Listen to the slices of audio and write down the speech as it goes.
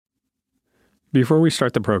Before we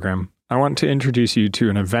start the program, I want to introduce you to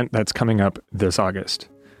an event that's coming up this August.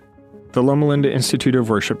 The Loma Linda Institute of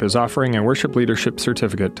Worship is offering a worship leadership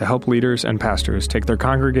certificate to help leaders and pastors take their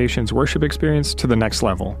congregation's worship experience to the next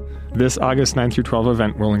level. This August 9 through 12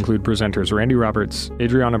 event will include presenters Randy Roberts,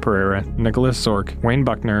 Adriana Pereira, Nicholas Zork, Wayne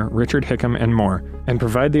Buckner, Richard Hickam, and more, and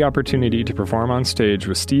provide the opportunity to perform on stage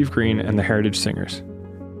with Steve Green and the Heritage Singers.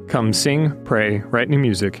 Come sing, pray, write new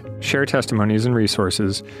music, share testimonies and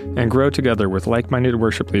resources, and grow together with like-minded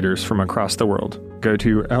worship leaders from across the world. Go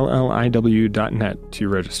to lliw.net to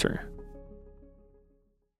register.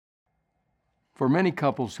 For many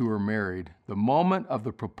couples who are married, the moment of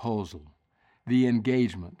the proposal, the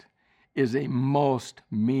engagement, is a most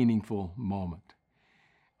meaningful moment.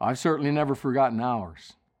 I've certainly never forgotten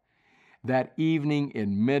ours. That evening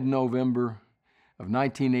in mid-November of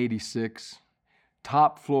 1986,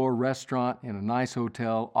 top floor restaurant in a nice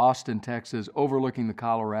hotel, Austin, Texas, overlooking the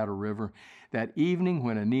Colorado River. That evening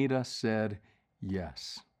when Anita said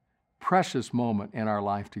yes. Precious moment in our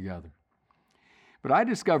life together. But I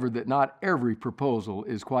discovered that not every proposal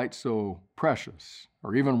is quite so precious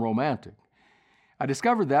or even romantic. I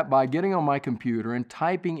discovered that by getting on my computer and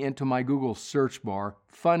typing into my Google search bar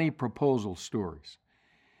funny proposal stories.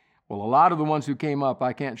 Well, a lot of the ones who came up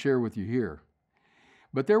I can't share with you here.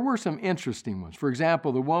 But there were some interesting ones. For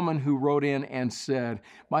example, the woman who wrote in and said,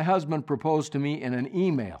 "My husband proposed to me in an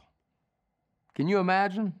email." Can you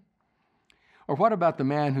imagine? Or what about the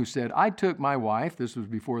man who said, "I took my wife," this was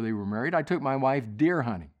before they were married, "I took my wife deer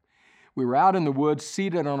hunting. We were out in the woods,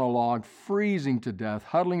 seated on a log, freezing to death,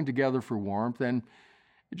 huddling together for warmth, and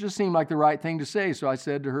it just seemed like the right thing to say. So I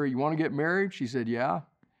said to her, 'You want to get married?' She said, 'Yeah.'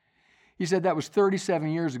 He said, 'That was 37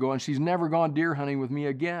 years ago, and she's never gone deer hunting with me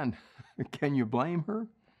again.'" Can you blame her?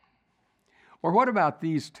 Or what about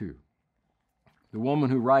these two? The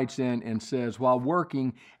woman who writes in and says, while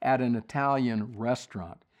working at an Italian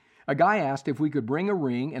restaurant, a guy asked if we could bring a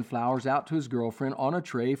ring and flowers out to his girlfriend on a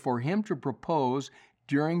tray for him to propose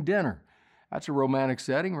during dinner. That's a romantic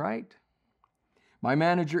setting, right? My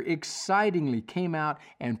manager excitingly came out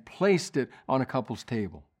and placed it on a couple's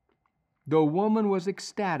table. The woman was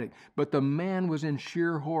ecstatic, but the man was in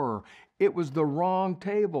sheer horror. It was the wrong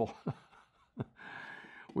table.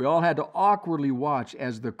 We all had to awkwardly watch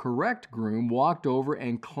as the correct groom walked over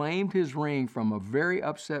and claimed his ring from a very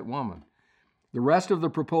upset woman. The rest of the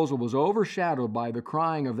proposal was overshadowed by the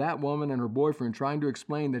crying of that woman and her boyfriend trying to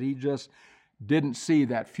explain that he just didn't see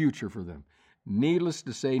that future for them. Needless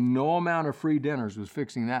to say, no amount of free dinners was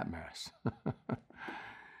fixing that mess.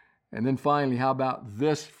 And then finally, how about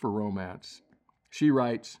this for romance? She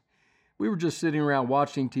writes, "We were just sitting around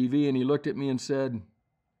watching TV and he looked at me and said,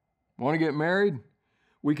 'Want to get married?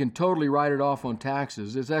 We can totally write it off on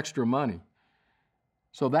taxes. It's extra money.'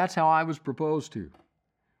 So that's how I was proposed to.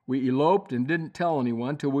 We eloped and didn't tell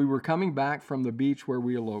anyone till we were coming back from the beach where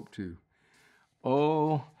we eloped to."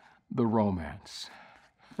 Oh, the romance.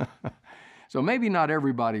 So maybe not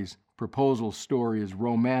everybody's proposal story is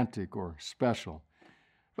romantic or special,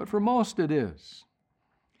 but for most it is.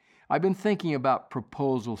 I've been thinking about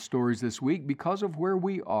proposal stories this week because of where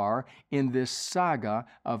we are in this saga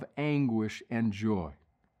of anguish and joy.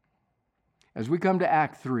 As we come to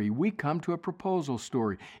Act 3, we come to a proposal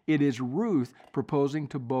story. It is Ruth proposing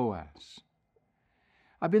to Boaz.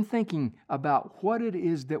 I've been thinking about what it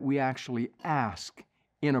is that we actually ask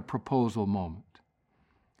in a proposal moment.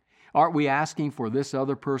 Aren't we asking for this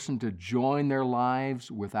other person to join their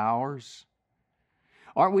lives with ours?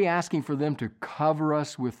 Aren't we asking for them to cover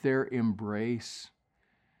us with their embrace?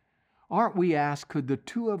 Aren't we asked, could the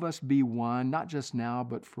two of us be one, not just now,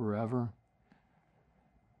 but forever?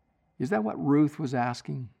 Is that what Ruth was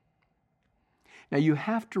asking? Now you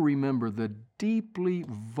have to remember the deeply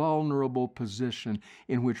vulnerable position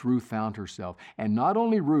in which Ruth found herself. And not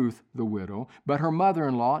only Ruth, the widow, but her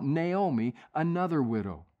mother-in-law, Naomi, another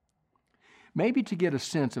widow. Maybe to get a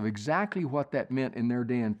sense of exactly what that meant in their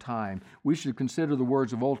day and time, we should consider the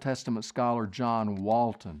words of Old Testament scholar John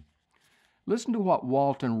Walton. Listen to what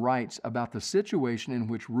Walton writes about the situation in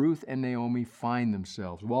which Ruth and Naomi find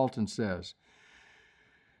themselves. Walton says,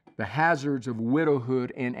 "The hazards of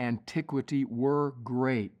widowhood in antiquity were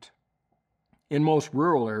great. In most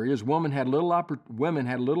rural areas, women had little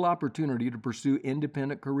opportunity to pursue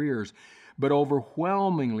independent careers, but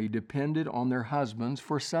overwhelmingly depended on their husbands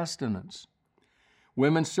for sustenance.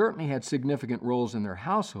 Women certainly had significant roles in their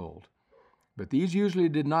household, but these usually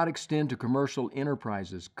did not extend to commercial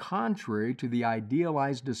enterprises, contrary to the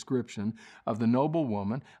idealized description of the noble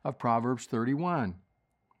woman of Proverbs 31.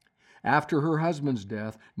 After her husband's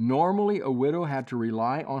death, normally a widow had to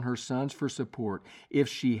rely on her sons for support. If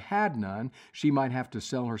she had none, she might have to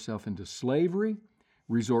sell herself into slavery,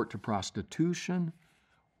 resort to prostitution,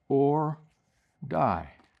 or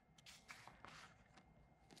die.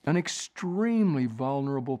 An extremely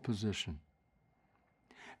vulnerable position.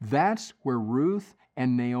 That's where Ruth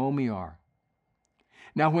and Naomi are.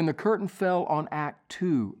 Now, when the curtain fell on Act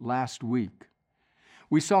 2 last week,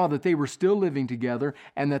 we saw that they were still living together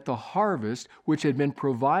and that the harvest, which had been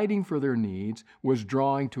providing for their needs, was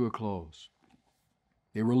drawing to a close.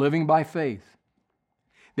 They were living by faith.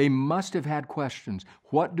 They must have had questions.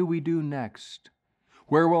 What do we do next?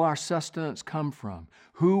 Where will our sustenance come from?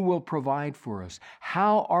 Who will provide for us?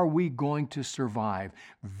 How are we going to survive?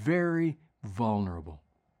 Very vulnerable.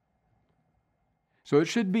 So it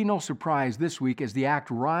should be no surprise this week as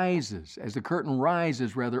the curtain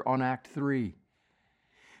rises on Act 3,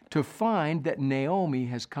 to find that Naomi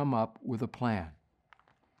has come up with a plan.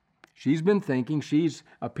 She's been thinking, she's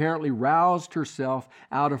apparently roused herself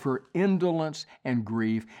out of her indolence and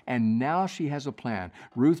grief, and now she has a plan.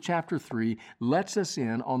 Ruth chapter 3 lets us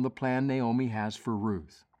in on the plan Naomi has for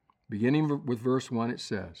Ruth. Beginning with verse 1, it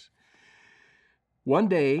says, "One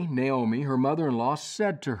day Naomi, her mother-in-law,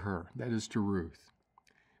 said to her," that is to Ruth,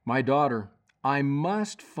 "My daughter, I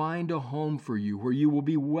must find a home for you where you will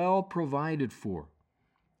be well provided for.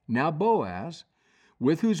 Now Boaz,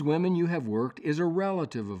 with whose women you have worked, is a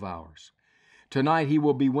relative of ours. Tonight he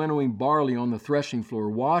will be winnowing barley on the threshing floor.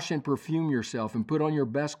 Wash and perfume yourself and put on your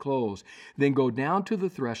best clothes. Then go down to the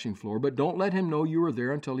threshing floor, but don't let him know you are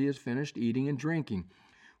there until he has finished eating and drinking.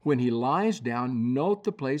 When he lies down, note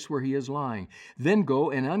the place where he is lying. Then go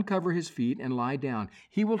and uncover his feet and lie down.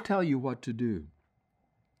 He will tell you what to do."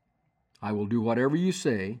 "I will do whatever you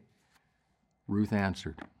say," Ruth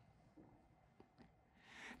answered.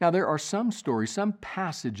 Now, there are some stories, some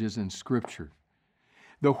passages in Scripture,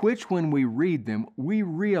 the which when we read them, we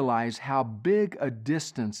realize how big a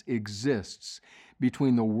distance exists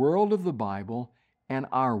between the world of the Bible and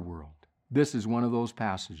our world. This is one of those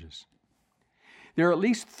passages. There are at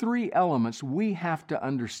least 3 elements we have to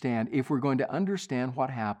understand if we're going to understand what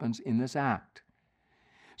happens in this act.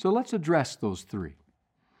 So let's address those 3.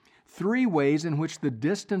 3 ways in which the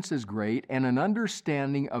distance is great and an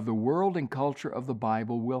understanding of the world and culture of the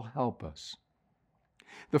Bible will help us.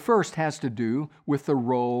 The first has to do with the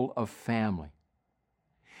role of family.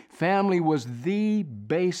 Family was the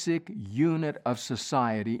basic unit of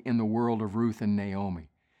society in the world of Ruth and Naomi.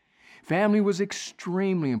 Family was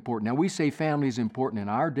extremely important. Now, we say family is important in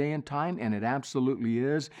our day and time, and it absolutely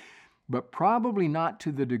is, but probably not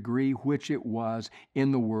to the degree which it was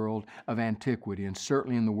in the world of antiquity and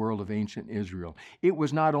certainly in the world of ancient Israel. It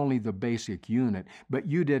was not only the basic unit, but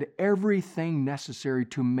you did everything necessary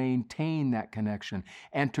to maintain that connection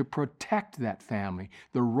and to protect that family.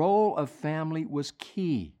 The role of family was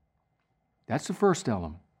key. That's the first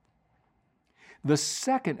element. The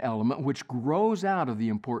second element, which grows out of the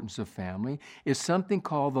importance of family, is something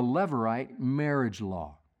called the Levirate marriage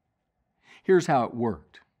law. Here's how it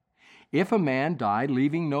worked. If a man died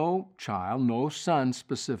leaving no child, no son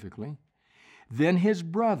specifically, then his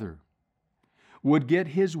brother would get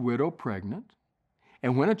his widow pregnant,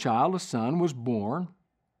 and when a son, was born,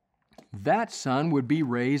 that son would be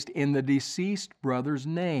raised in the deceased brother's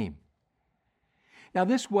name. Now,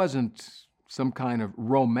 this wasn't some kind of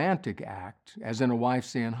romantic act, as in a wife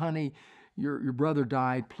saying, "Honey, your brother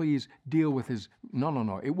died, please deal with his..."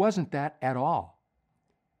 No. It wasn't that at all.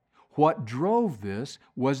 What drove this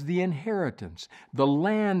was the inheritance, the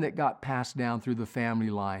land that got passed down through the family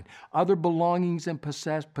line, other belongings and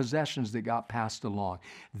possessions that got passed along.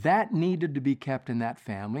 That needed to be kept in that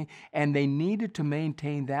family, and they needed to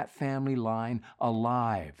maintain that family line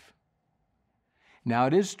alive. Now,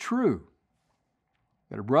 it is true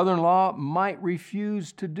that a brother-in-law might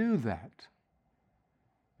refuse to do that,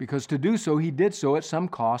 because to do so, he did so at some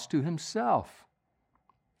cost to himself.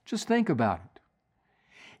 Just think about it.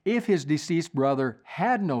 If his deceased brother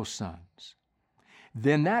had no sons,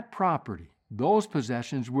 then that property, those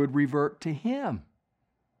possessions would revert to him.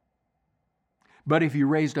 But if he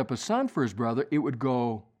raised up a son for his brother, it would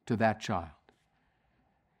go to that child.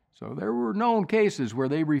 So there were known cases where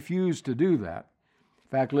they refused to do that. In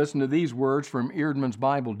fact, listen to these words from Eerdmans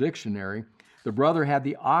Bible Dictionary. The brother had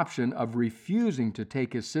the option of refusing to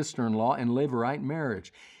take his sister-in-law in Levirate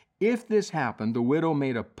marriage. If this happened, the widow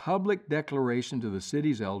made a public declaration to the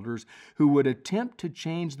city's elders who would attempt to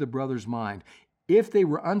change the brother's mind. If they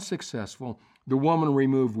were unsuccessful, the woman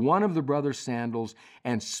removed one of the brother's sandals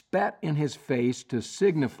and spat in his face to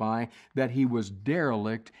signify that he was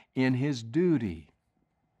derelict in his duty.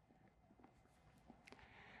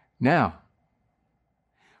 Now,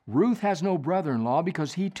 Ruth has no brother-in-law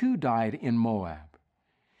because he too died in Moab.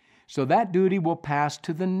 So that duty will pass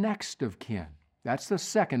to the next of kin. That's the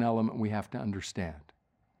second element we have to understand.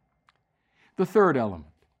 The third element,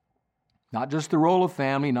 not just the role of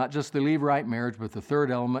family, not just the Levirate marriage, but the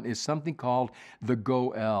third element is something called the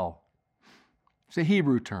Goel. It's a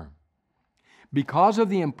Hebrew term. Because of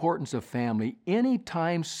the importance of family,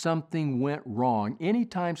 anytime something went wrong,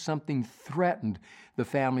 anytime something threatened the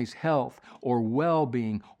family's health or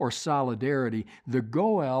well-being or solidarity, the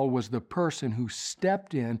Goel was the person who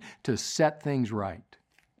stepped in to set things right.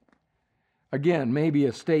 Again, maybe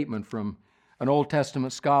a statement from an Old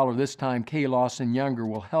Testament scholar, this time K. Lawson Younger,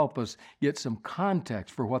 will help us get some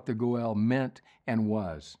context for what the Goel meant and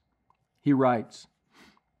was. He writes,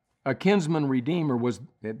 a kinsman redeemer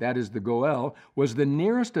that is the Goel, was the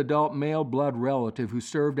nearest adult male blood relative who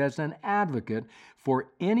served as an advocate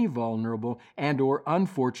for any vulnerable and or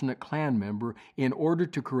unfortunate clan member in order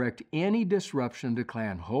to correct any disruption to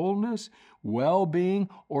clan wholeness, well-being,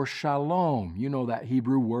 or shalom. You know that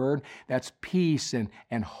Hebrew word? That's peace and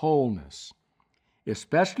wholeness,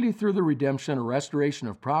 especially through the redemption or restoration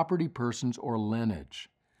of property, persons, or lineage.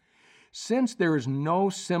 Since there is no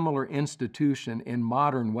similar institution in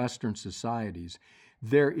modern Western societies,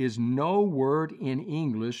 there is no word in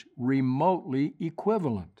English remotely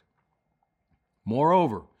equivalent.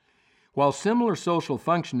 Moreover, while similar social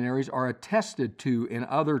functionaries are attested to in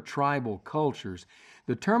other tribal cultures,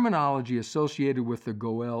 the terminology associated with the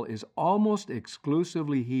Goel is almost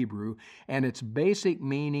exclusively Hebrew, and its basic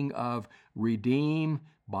meaning of redeem,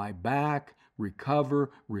 buy back,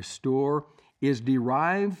 recover, restore is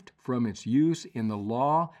derived from its use in the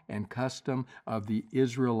law and custom of the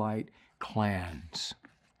Israelite clans.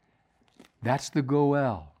 That's the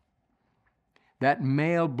Goel, that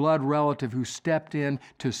male blood relative who stepped in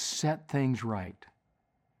to set things right.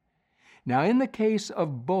 Now, in the case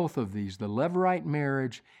of both of these, the Levirate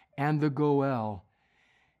marriage and the Goel,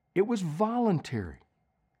 it was voluntary.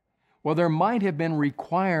 While there might have been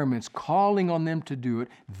requirements calling on them to do it,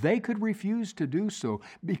 they could refuse to do so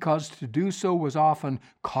because to do so was often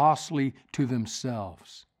costly to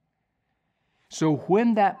themselves. So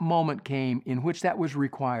when that moment came in which that was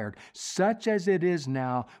required, such as it is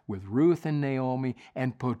now with Ruth and Naomi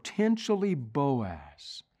and potentially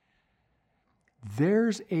Boaz,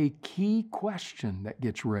 there's a key question that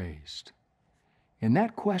gets raised. And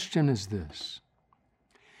that question is this: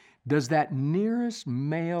 does that nearest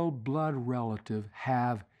male blood relative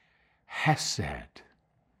have hesed?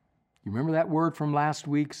 You remember that word from last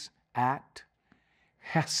week's act?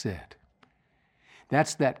 Hesed.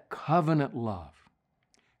 That's that covenant love,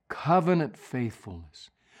 covenant faithfulness,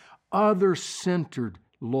 other-centered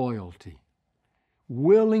loyalty,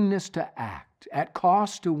 willingness to act at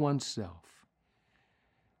cost to oneself,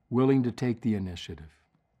 willing to take the initiative.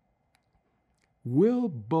 Will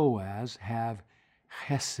Boaz have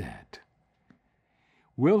hesed?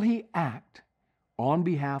 Will he act on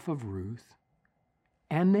behalf of Ruth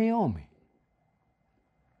and Naomi?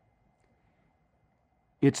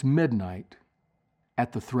 It's midnight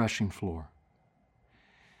at the threshing floor.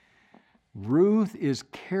 Ruth is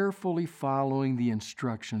carefully following the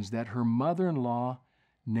instructions that her mother-in-law,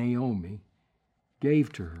 Naomi,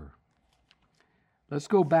 gave to her. Let's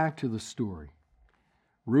go back to the story.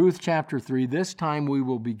 Ruth chapter 3, this time we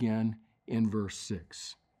will begin in verse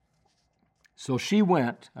 6. So she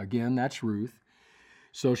went, again, that's Ruth.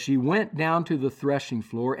 So she went down to the threshing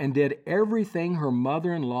floor and did everything her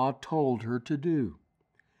mother-in-law told her to do.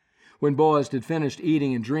 When Boaz had finished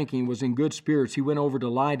eating and drinking, was in good spirits, he went over to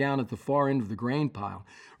lie down at the far end of the grain pile.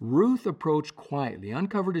 Ruth approached quietly,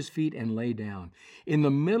 uncovered his feet, and lay down. In the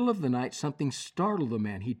middle of the night, something startled the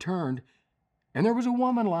man. He turned, and there was a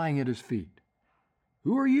woman lying at his feet.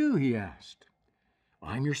 "Who are you?" he asked.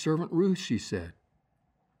 "I'm your servant Ruth," she said.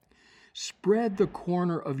 "Spread the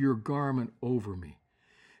corner of your garment over me,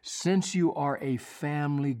 since you are a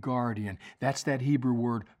family guardian." That's that Hebrew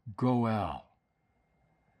word, goel.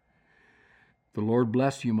 "The Lord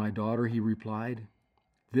bless you, my daughter," he replied.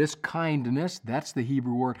 "This kindness," that's the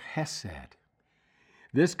Hebrew word hesed.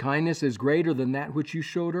 "This kindness is greater than that which you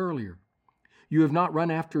showed earlier. You have not run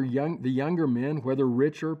after the younger men, whether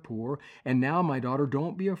rich or poor. And now, my daughter,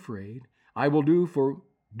 don't be afraid. I will do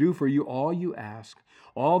for you all you ask.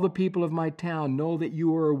 All the people of my town know that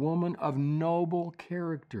you are a woman of noble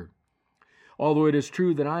character. Although it is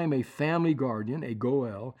true that I am a family guardian, a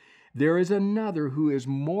goel, there is another who is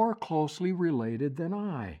more closely related than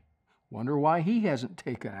I. Wonder why he hasn't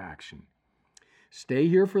taken action. Stay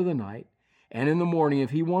here for the night, And in the morning, if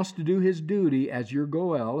he wants to do his duty as your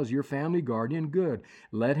Goel, as your family guardian, good.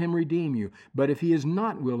 Let him redeem you. But if he is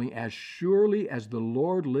not willing, as surely as the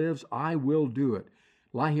Lord lives, I will do it.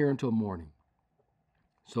 Lie here until morning.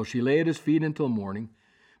 So she lay at his feet until morning,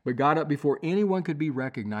 but got up before anyone could be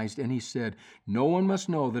recognized, and he said, no one must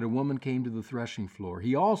know that a woman came to the threshing floor.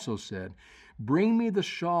 He also said, bring me the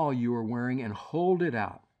shawl you are wearing and hold it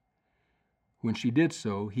out. When she did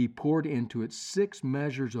so, he poured into it 6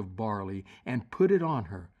 measures of barley and put it on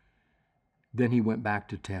her. Then he went back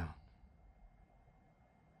to town.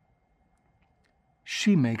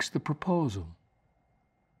 She makes the proposal.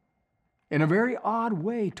 In a very odd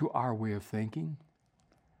way to our way of thinking.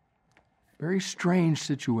 Very strange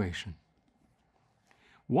situation.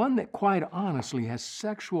 One that quite honestly has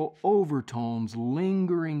sexual overtones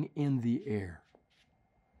lingering in the air.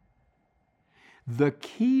 The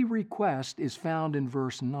key request is found in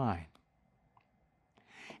verse 9.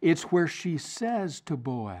 It's where she says to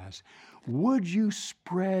Boaz, would you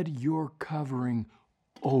spread your covering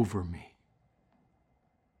over me?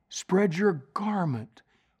 Spread your garment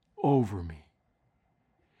over me.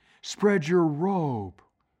 Spread your robe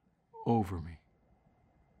over me.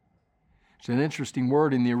 It's an interesting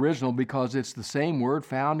word in the original because it's the same word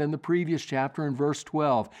found in the previous chapter in verse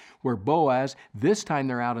 12, where Boaz, this time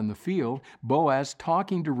they're out in the field, Boaz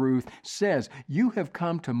talking to Ruth says, you have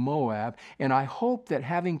come to Moab, and I hope that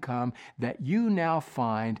having come, that you now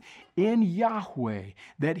find in Yahweh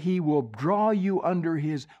that he will draw you under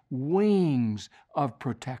his wings of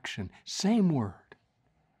protection. Same word.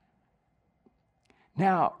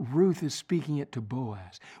 Now, Ruth is speaking it to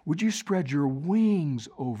Boaz. Would you spread your wings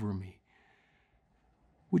over me?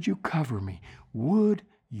 Would you cover me? Would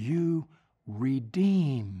you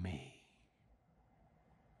redeem me?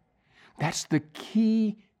 That's the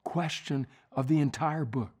key question of the entire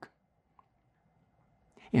book.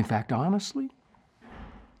 In fact, honestly,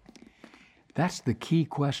 that's the key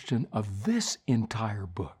question of this entire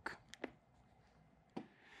book.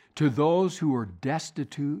 To those who are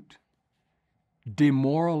destitute,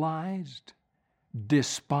 demoralized,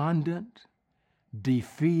 despondent,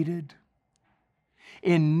 defeated,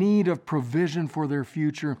 in need of provision for their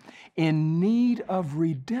future, in need of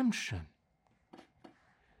redemption.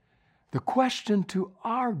 The question to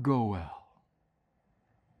our Goel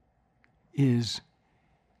is,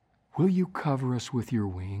 will you cover us with your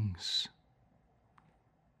wings?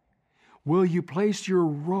 Will you place your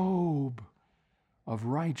robe of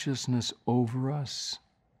righteousness over us?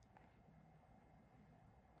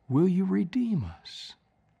 Will you redeem us?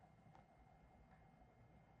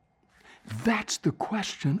 That's the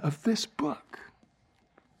question of this book.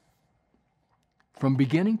 From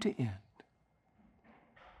beginning to end.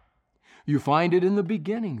 You find it in the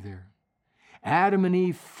beginning there. Adam and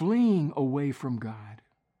Eve fleeing away from God.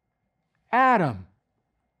 Adam!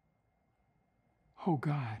 Oh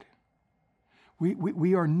God,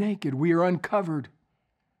 we are naked, we are uncovered.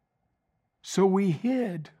 So we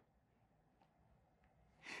hid.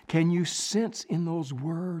 Can you sense in those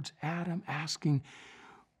words Adam asking,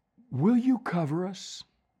 will you cover us?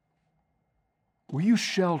 Will you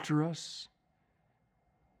shelter us?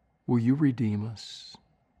 Will you redeem us?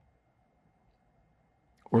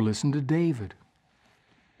 Or listen to David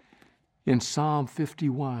in Psalm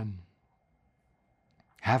 51.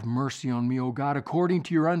 Have mercy on me, O God, according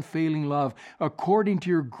to your unfailing love, according to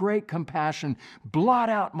your great compassion, blot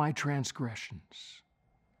out my transgressions.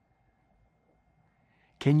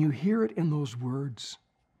 Can you hear it in those words?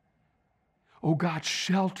 Oh God,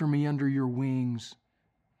 shelter me under your wings.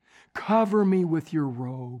 Cover me with your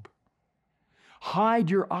robe.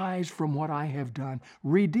 Hide your eyes from what I have done.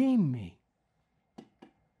 Redeem me.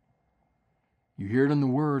 You hear it in the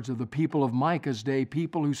words of the people of Micah's day,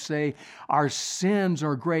 people who say, our sins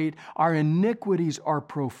are great, our iniquities are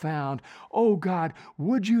profound. Oh God,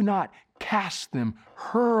 would you not cast them,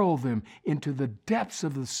 hurl them into the depths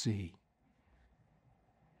of the sea?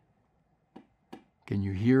 Can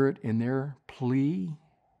you hear it in their plea?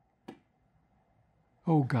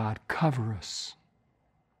 Oh God, cover us.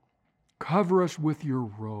 Cover us with your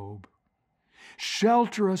robe.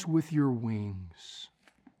 Shelter us with your wings.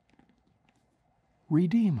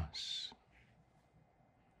 Redeem us.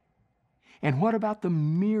 And what about the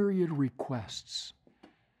myriad requests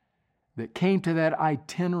that came to that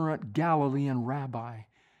itinerant Galilean rabbi,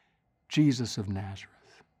 Jesus of Nazareth?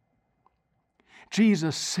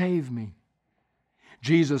 Jesus, save me.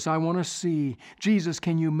 Jesus, I want to see. Jesus,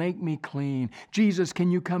 can you make me clean? Jesus, can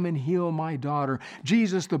you come and heal my daughter?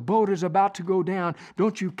 Jesus, the boat is about to go down.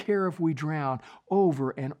 Don't you care if we drown? Over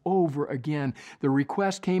and over again. The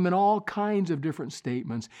request came in all kinds of different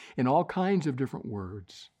statements, in all kinds of different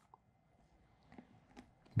words.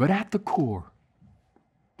 But at the core,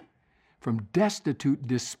 from destitute,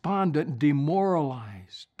 despondent,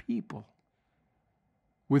 demoralized people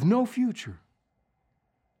with no future,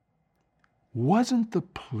 wasn't the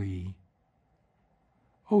plea,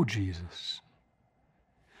 "Oh Jesus,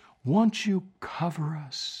 won't you cover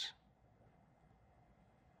us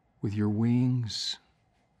with your wings?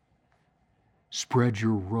 Spread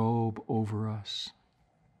your robe over us."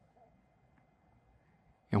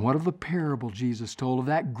 And what of the parable Jesus told of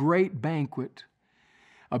that great banquet?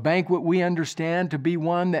 A banquet we understand to be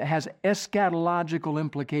one that has eschatological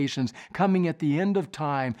implications coming at the end of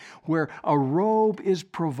time, where a robe is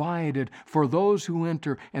provided for those who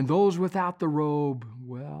enter, and those without the robe,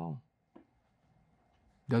 well,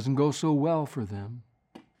 doesn't go so well for them.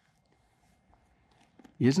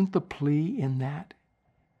 Isn't the plea in that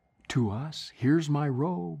to us? Here's my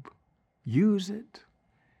robe. Use it.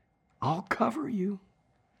 I'll cover you.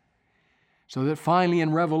 So that finally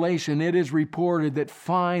in Revelation it is reported that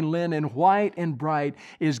fine linen, white and bright,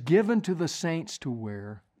 is given to the saints to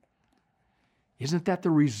wear. Isn't that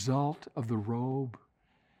the result of the robe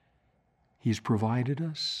He's provided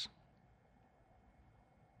us?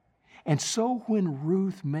 And so when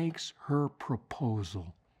Ruth makes her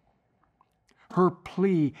proposal, her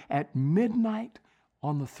plea at midnight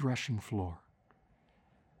on the threshing floor,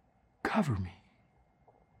 cover me,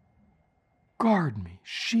 guard me,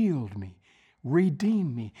 shield me,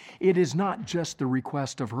 redeem me. It is not just the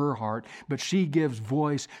request of her heart, but she gives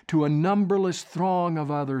voice to a numberless throng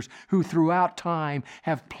of others who throughout time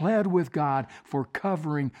have pled with God for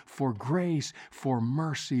covering, for grace, for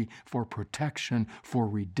mercy, for protection, for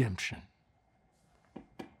redemption.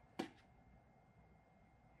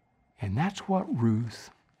 And that's what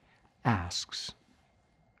Ruth asks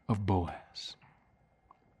of Boaz.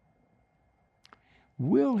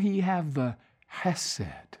 Will he have the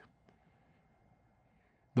hesed,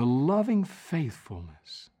 the loving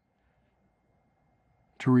faithfulness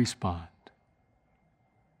to respond?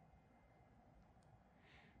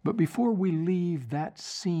 But before we leave that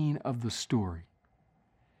scene of the story,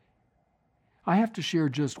 I have to share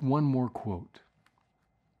just one more quote,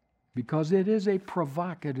 because it is a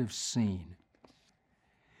provocative scene.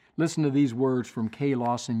 Listen to these words from K.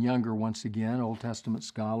 Lawson Younger once again, Old Testament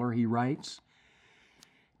scholar. He writes,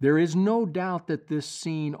 "There is no doubt that this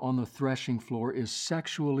scene on the threshing floor is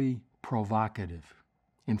sexually provocative.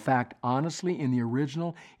 In fact, honestly, in the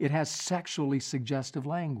original, it has sexually suggestive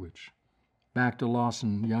language." Back to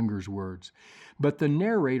Lawson Younger's words. "But the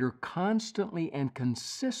narrator constantly and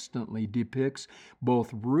consistently depicts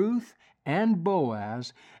both Ruth and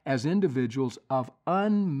Boaz as individuals of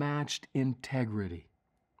unmatched integrity,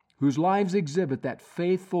 whose lives exhibit that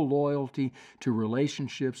faithful loyalty to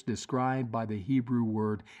relationships described by the Hebrew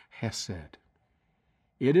word hesed.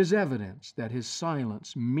 It is evidence that his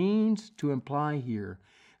silence means to imply here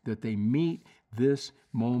that they meet this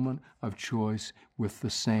moment of choice with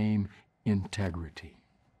the same integrity."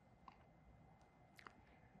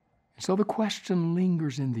 So the question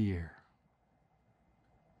lingers in the air.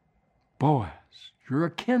 Boaz, you're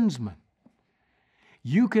a kinsman.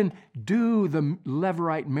 You can do the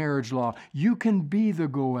Levirate marriage law. You can be the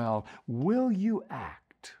Goel. Will you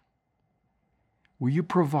act? Will you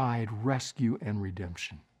provide rescue and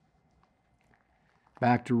redemption?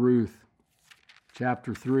 Back to Ruth,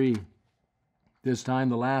 chapter 3. This time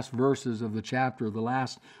the last verses of the chapter, the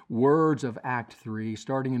last words of Act 3,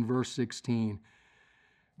 starting in verse 16.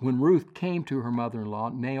 When Ruth came to her mother-in-law,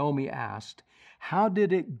 Naomi asked, "How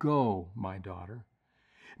did it go, my daughter?"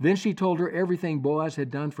 Then she told her everything Boaz had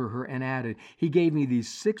done for her and added, "He gave me these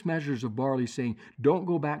 6 measures of barley, saying, 'Don't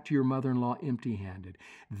go back to your mother-in-law empty-handed.'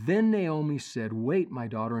 Then Naomi said, 'Wait, my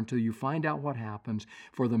daughter, until you find out what happens,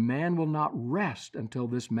 for the man will not rest until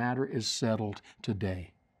this matter is settled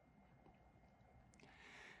today.'"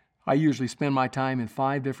 I usually spend my time in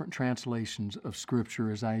 5 different translations of Scripture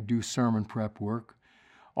as I do sermon prep work,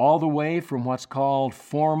 all the way from what's called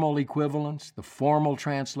formal equivalence, the formal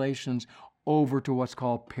translations, over to what's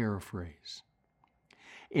called paraphrase.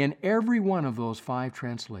 In every one of those 5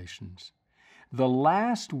 translations, the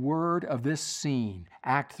last word of this scene,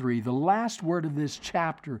 Act 3, the last word of this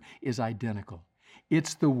chapter is identical.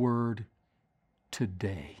 It's the word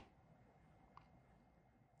today.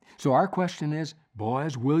 So our question is,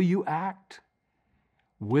 Boaz, will you act?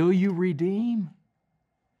 Will you redeem?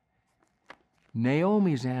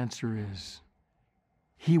 Naomi's answer is,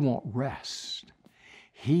 he won't rest.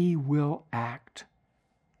 He will act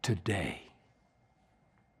today.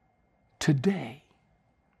 Today.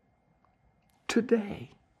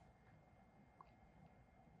 Today.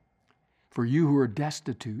 For you who are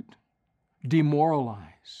destitute,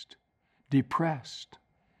 demoralized, depressed,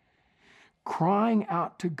 crying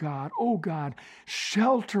out to God, "Oh God,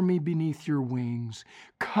 shelter me beneath your wings,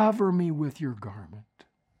 cover me with your garment."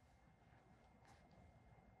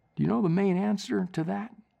 Do you know the main answer to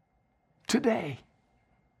that? Today.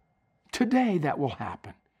 Today that will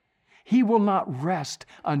happen. He will not rest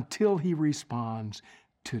until he responds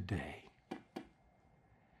today.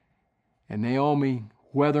 And Naomi,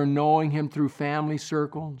 whether knowing him through family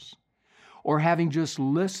circles, or having just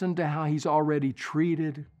listened to how he's already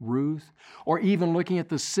treated Ruth, or even looking at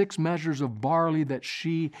the 6 measures of barley that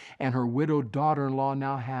she and her widowed daughter-in-law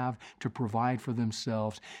now have to provide for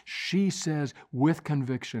themselves, she says with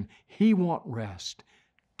conviction, he won't rest.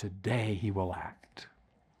 Today he will act.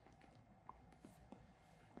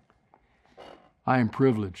 I am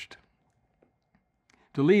privileged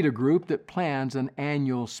to lead a group that plans an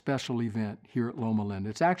annual special event here at Loma Linda.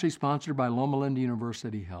 It's actually sponsored by Loma Linda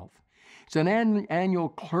University Health. It's an annual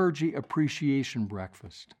clergy appreciation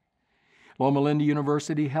breakfast. Loma Linda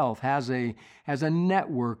University Health has a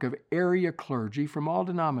network of area clergy from all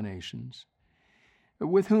denominations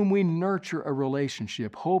with whom we nurture a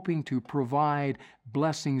relationship, hoping to provide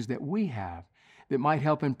blessings that we have that might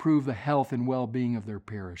help improve the health and well-being of their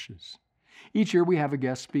parishes. Each year we have a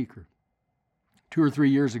guest speaker. 2 or 3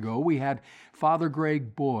 years ago, we had Father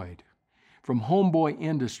Greg Boyd from Homeboy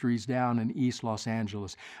Industries down in East Los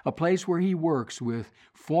Angeles, a place where he works with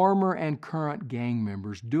former and current gang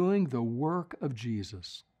members doing the work of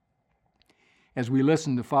Jesus. As we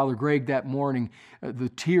listened to Father Greg that morning, the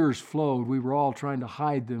tears flowed. We were all trying to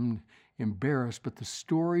hide them, embarrassed, but the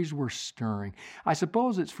stories were stirring. I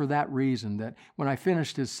suppose it's for that reason that when I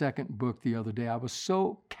finished his 2nd book the other day, I was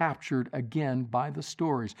so captured again by the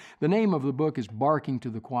stories. The name of the book is Barking to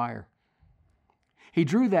the Choir. He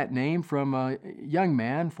drew that name from a young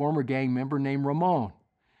man, former gang member named Ramon,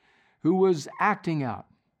 who was acting out.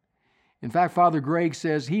 In fact, Father Greg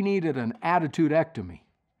says he needed an attitude-ectomy.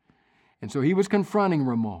 And so he was confronting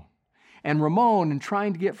Ramon. And Ramon, in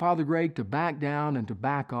trying to get Father Greg to back down and to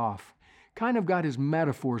back off, kind of got his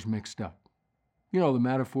metaphors mixed up. You know the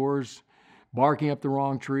metaphors, barking up the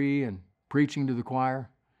wrong tree and preaching to the choir.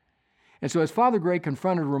 And so as Father Greg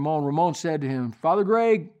confronted Ramon, Ramon said to him, "Father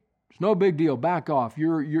Greg, it's no big deal, back off.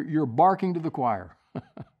 You're barking to the choir."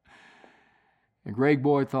 And Greg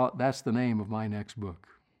Boyd thought, that's the name of my next book.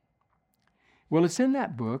 Well, it's in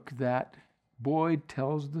that book that Boyd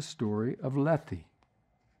tells the story of Letty.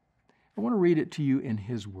 I want to read it to you in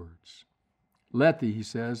his words. Letty, he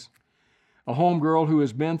says, a homegirl who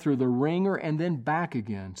has been through the ringer and then back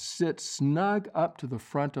again, sits snug up to the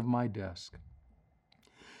front of my desk.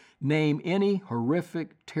 Name any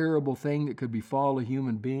horrific, terrible thing that could befall a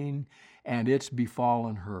human being, and it's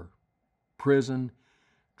befallen her. Prison,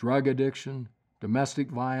 drug addiction,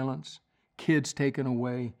 domestic violence, kids taken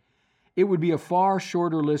away. It would be a far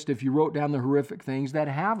shorter list if you wrote down the horrific things that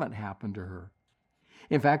haven't happened to her.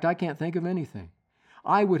 In fact, I can't think of anything.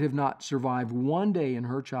 I would have not survived one day in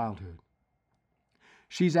her childhood.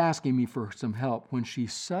 She's asking me for some help when she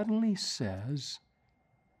suddenly says,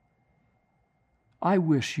 "I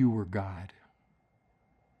wish you were God."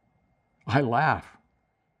 I laugh.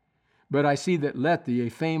 But I see that Letty, a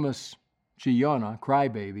famous Chillona,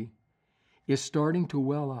 crybaby, is starting to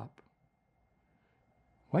well up.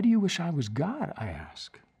 "Why do you wish I was God?" I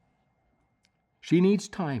ask. She needs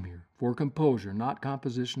time here for composure, not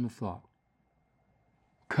composition of thought.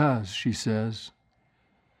 "'Cause," she says,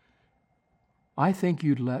 "I think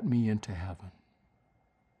you'd let me into heaven."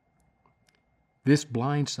 This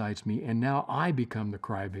blindsides me, and now I become the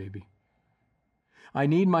crybaby. I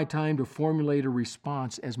need my time to formulate a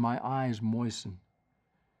response as my eyes moisten.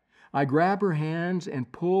 I grab her hands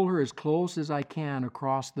and pull her as close as I can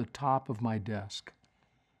across the top of my desk.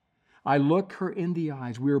 I look her in the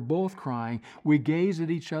eyes. We are both crying. We gaze at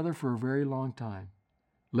each other for a very long time.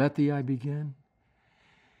 "Letty," I begin,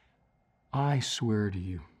 "I swear to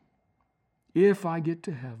you, if I get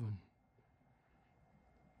to heaven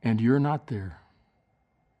and you're not there,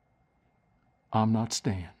 I'm not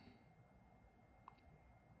staying."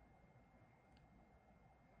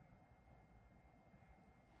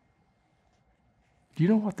 Do you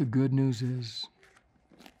know what the good news is?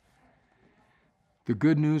 The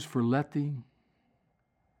good news for Letty,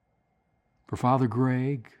 for Father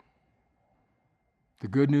Greg, the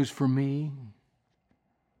good news for me,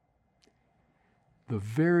 the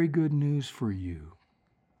very good news for you.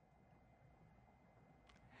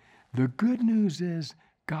 The good news is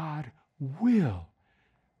God will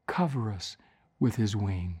cover us with His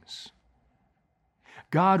wings.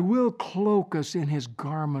 God will cloak us in His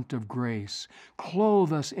garment of grace,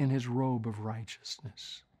 clothe us in His robe of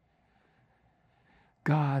righteousness.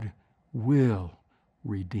 God will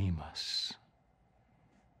redeem us.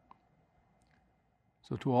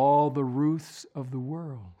 So to all the Ruths of the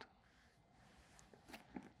world,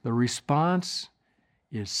 the response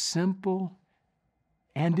is simple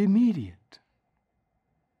and immediate.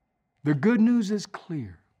 The good news is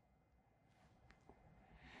clear.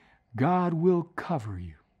 God will cover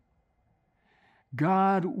you.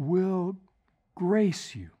 God will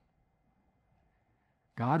grace you.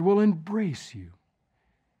 God will embrace you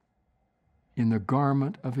in the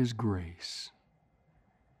garment of His grace,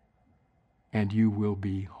 and you will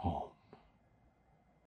be home.